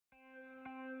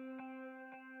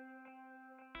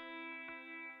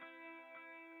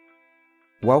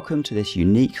Welcome to this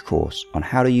unique course on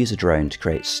how to use a drone to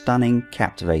create stunning,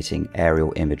 captivating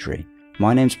aerial imagery.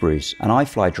 My name's Bruce and I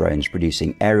fly drones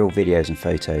producing aerial videos and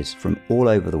photos from all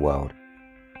over the world.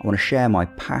 I want to share my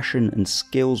passion and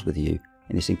skills with you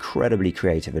in this incredibly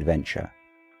creative adventure.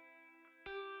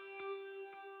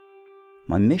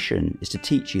 My mission is to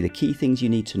teach you the key things you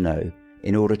need to know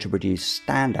in order to produce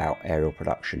standout aerial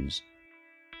productions.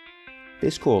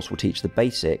 This course will teach the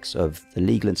basics of the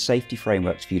legal and safety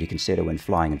frameworks for you to consider when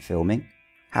flying and filming,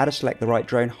 how to select the right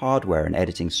drone hardware and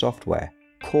editing software,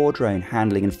 core drone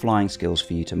handling and flying skills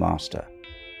for you to master.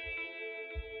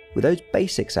 With those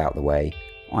basics out the way,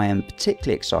 I am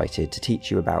particularly excited to teach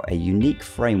you about a unique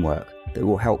framework that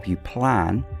will help you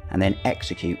plan and then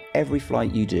execute every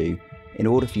flight you do in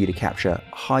order for you to capture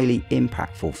highly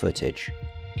impactful footage.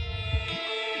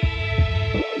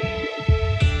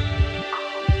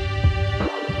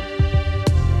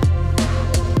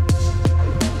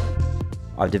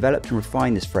 I've developed and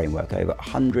refined this framework over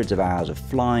hundreds of hours of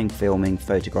flying, filming,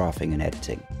 photographing and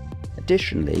editing.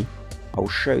 Additionally, I will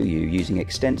show you using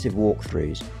extensive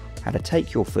walkthroughs how to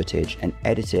take your footage and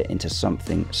edit it into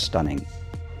something stunning.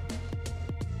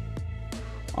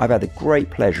 I've had the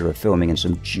great pleasure of filming in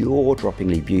some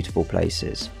jaw-droppingly beautiful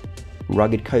places.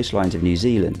 Rugged coastlines of New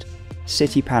Zealand,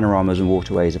 city panoramas and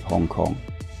waterways of Hong Kong,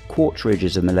 quartz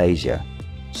ridges of Malaysia,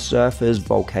 surfers,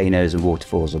 volcanoes and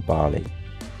waterfalls of Bali.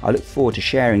 I look forward to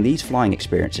sharing these flying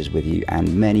experiences with you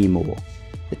and many more.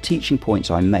 The teaching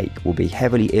points I make will be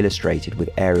heavily illustrated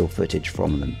with aerial footage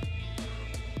from them.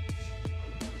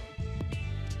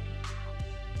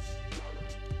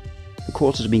 The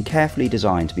courses have been carefully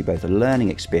designed to be both a learning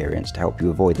experience to help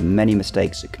you avoid the many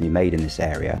mistakes that can be made in this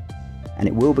area, and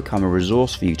it will become a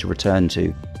resource for you to return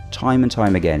to time and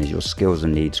time again as your skills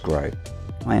and needs grow.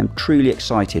 I am truly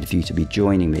excited for you to be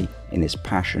joining me in this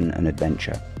passion and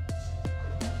adventure.